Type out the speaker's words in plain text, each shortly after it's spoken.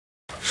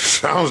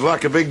Sounds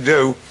like a big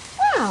do.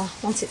 Well, I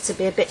want it to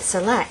be a bit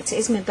select. It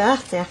is my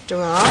birthday after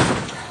all.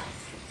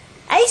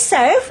 Hey,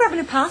 Soph, we're having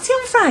a party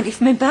on Friday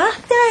for my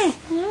birthday.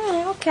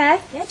 Yeah,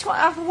 okay. Yeah, do you want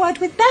to have a word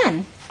with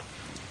Ben?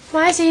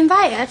 Why is he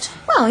invited?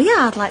 Well,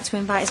 yeah, I'd like to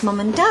invite his mum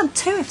and dad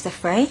too, if they're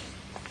free.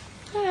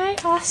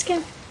 Alright, I'll ask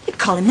him. You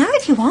call him now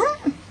if you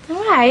want.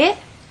 Alright.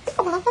 Yeah,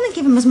 well, I want to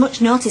give him as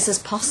much notice as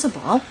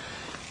possible.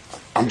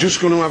 I'm just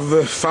going to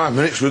have 5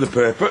 minutes with the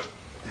paper.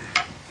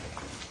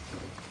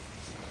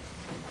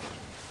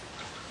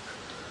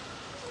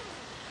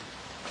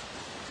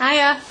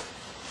 Hiya.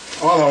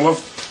 Oh, hello,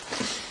 love.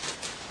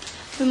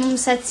 My mum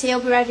said he'll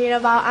be ready in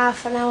about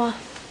half an hour.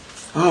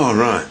 Oh,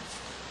 right.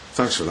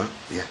 Thanks for that.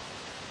 Yeah.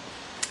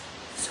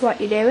 So what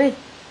you doing?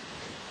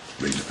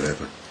 Read the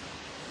paper.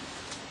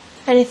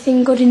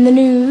 Anything good in the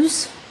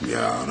news?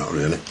 Yeah, not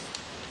really.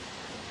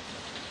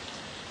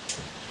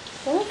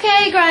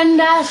 Okay,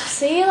 Grandad.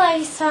 See you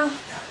later.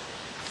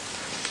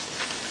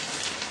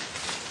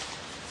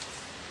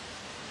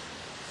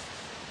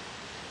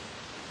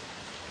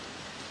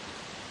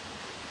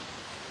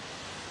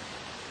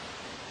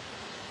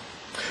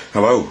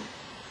 Hello.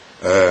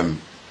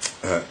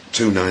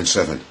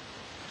 297.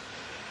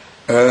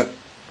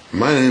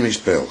 My name is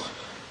Bill,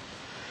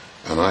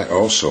 and I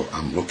also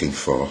am looking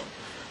for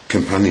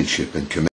companionship and commitment.